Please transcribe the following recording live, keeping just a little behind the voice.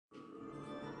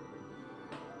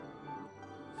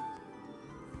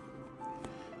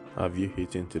Have you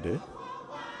eaten today?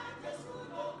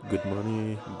 Good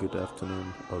morning, good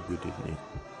afternoon, or good evening.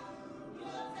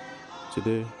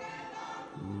 Today,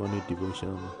 morning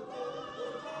devotion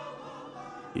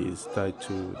is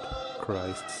titled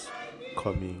Christ's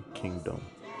Coming Kingdom.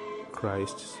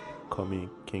 Christ's Coming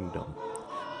Kingdom.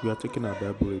 We are taking our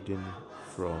Bible reading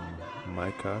from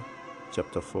Micah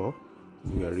chapter 4.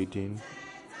 We are reading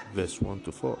verse 1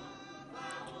 to 4.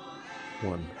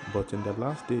 1. But in the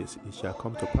last days it shall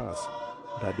come to pass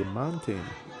that the mountain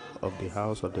of the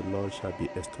house of the Lord shall be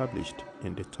established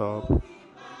in the top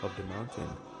of the mountain,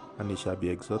 and it shall be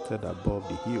exalted above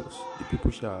the hills. The people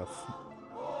shall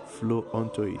flow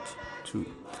unto it too,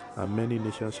 and many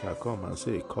nations shall come and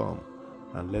say, Come,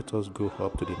 and let us go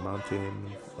up to the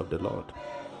mountain of the Lord,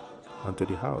 and to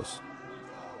the house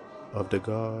of the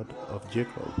God of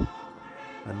Jacob,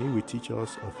 and he will teach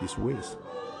us of his ways,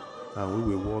 and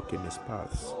we will walk in his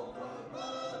paths.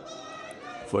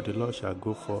 For the Lord shall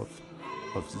go forth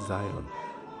of Zion,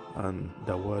 and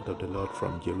the word of the Lord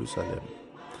from Jerusalem,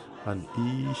 and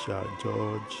he shall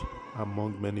judge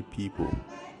among many people,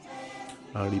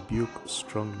 and rebuke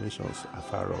strong nations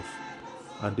afar off.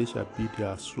 And they shall beat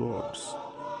their swords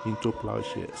into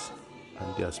plowshares,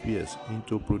 and their spears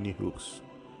into pruning hooks.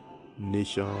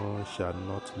 Nation shall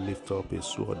not lift up a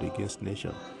sword against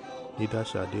nation, neither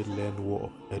shall they learn war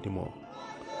anymore.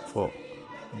 But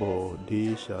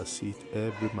they shall sit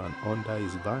every man under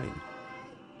his vine,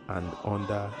 and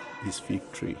under his fig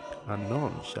tree, and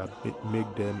none shall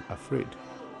make them afraid.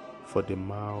 For the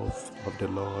mouth of the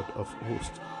Lord of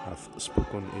hosts hath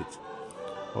spoken it.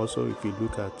 Also, if you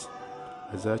look at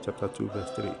Isaiah chapter 2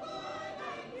 verse 3,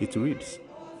 it reads,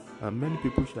 And many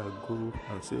people shall go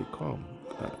and say,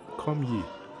 Come ye,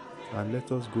 and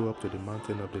let us go up to the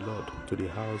mountain of the Lord, to the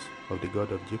house of the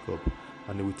God of Jacob,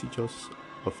 and he will teach us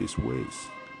of his ways,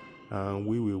 and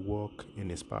we will walk in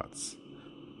his paths.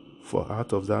 For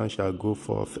out of Zion shall go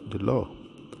forth the law,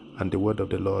 and the word of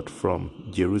the Lord from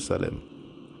Jerusalem.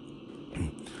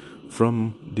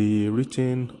 From the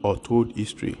written or told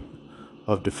history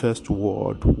of the First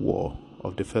World War,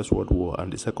 and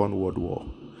the Second World War,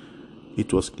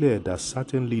 it was clear that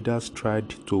certain leaders tried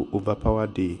to overpower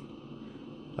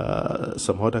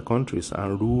some other countries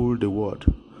and rule the world,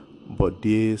 but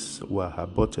these were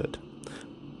aborted.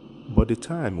 But the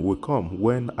time will come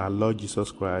when our Lord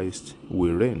Jesus Christ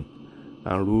will reign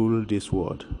and rule this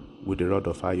world with a rod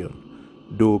of iron,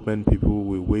 though many people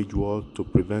will wage war to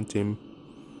prevent him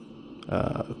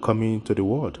coming to the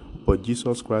world, but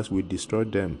Jesus Christ will destroy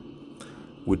them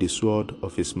with the sword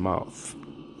of his mouth.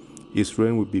 His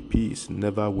reign will be peace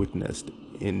never witnessed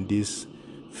in this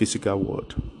physical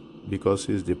world, because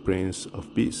he is the Prince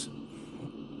of Peace.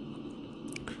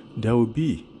 There will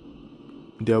be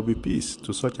peace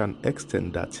to such an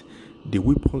extent that the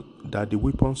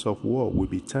weapons of war will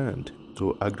be turned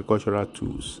to agricultural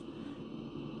tools.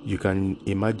 You can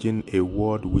imagine a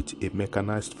world with a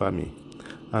mechanized farming,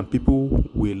 and people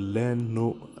will learn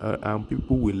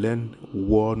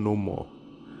war no more.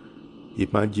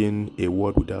 Imagine a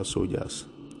world without soldiers.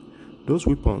 Those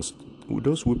weapons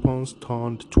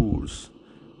turned tools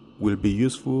will be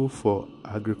useful for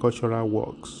agricultural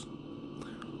works.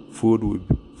 Food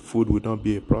will not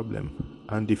be a problem,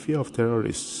 and the fear of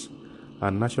terrorists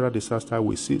and natural disaster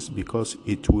will cease, because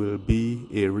it will be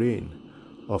a reign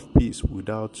of peace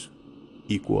without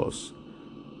equals.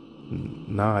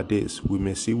 Nowadays, we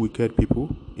may see wicked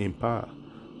people in power,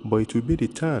 but it will be the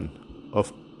turn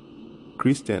of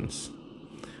Christians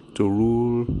to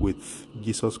rule with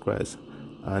Jesus Christ,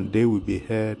 and they will be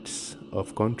heads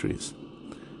of countries.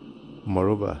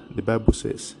 Moreover, the Bible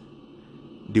says,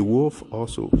 The wolf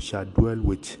also shall dwell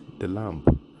with the lamb,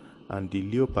 and the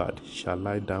leopard shall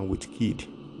lie down with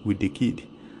the kid,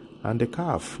 and the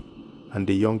calf, and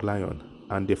the young lion,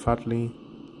 and the fatling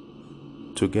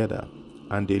together,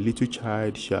 and the little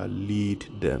child shall lead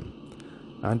them.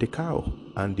 And the cow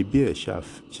and the bear shall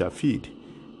feed,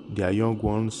 their young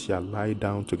ones shall lie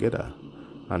down together,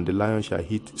 and the lion shall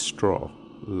eat straw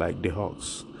like the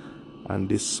ox, and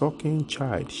the sucking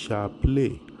child shall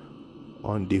play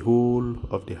on the hole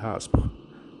of the asp,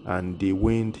 and the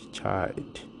weaned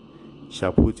child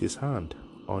shall put his hand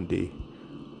on the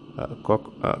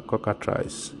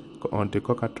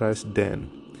cockatrice den.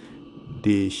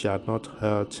 They shall not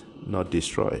hurt nor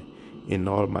destroy in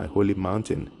all my holy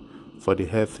mountain, for the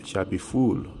earth shall be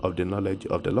full of the knowledge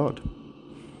of the Lord.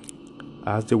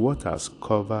 As the waters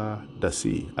cover the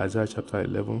sea, Isaiah chapter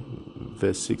 11,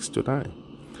 verse 6 to 9.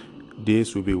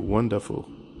 This will be wonderful,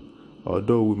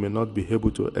 although we may not be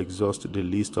able to exhaust the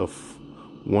list of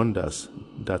wonders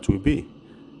that will be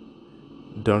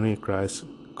during Christ's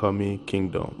coming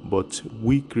kingdom. But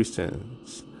we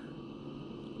Christians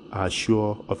are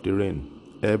sure of the reign.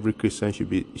 Every Christian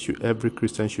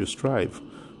should strive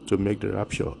to make the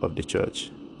rapture of the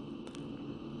church,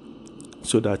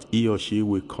 so that he or she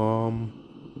will come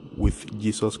with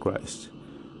Jesus Christ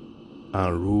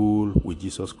and rule with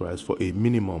Jesus Christ for a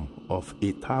minimum of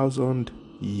 1,000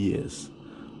 years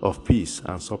of peace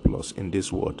and surplus in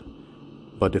this world.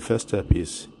 But the first step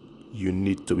is you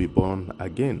need to be born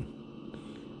again.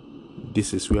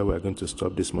 This is where we are going to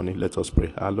stop this morning. Let us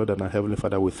pray. Our Lord and our Heavenly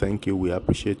Father, we thank you, we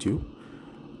appreciate you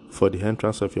for the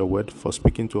entrance of your word, for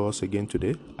speaking to us again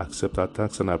today. Accept our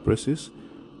thanks and our praises.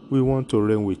 We want to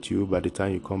reign with you by the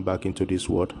time you come back into this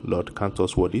world. Lord, count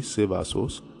us worthy, save our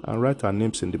souls, and write our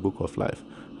names in the book of life.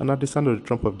 And at the sound of the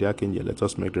trump of the archangel, let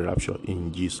us make the rapture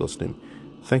in Jesus' name.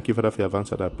 Thank you, Father, for you have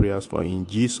answered our prayers, for in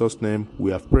Jesus' name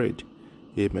we have prayed.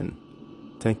 Amen.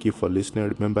 Thank you for listening.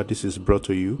 Remember, this is brought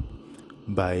to you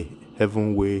by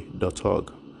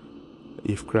heavenway.org.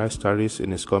 If Christ tarries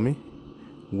in his coming,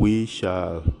 we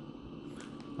shall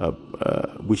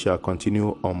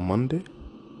continue on Monday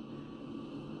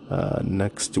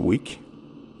next week.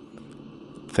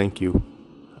 Thank you,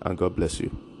 and God bless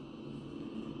you.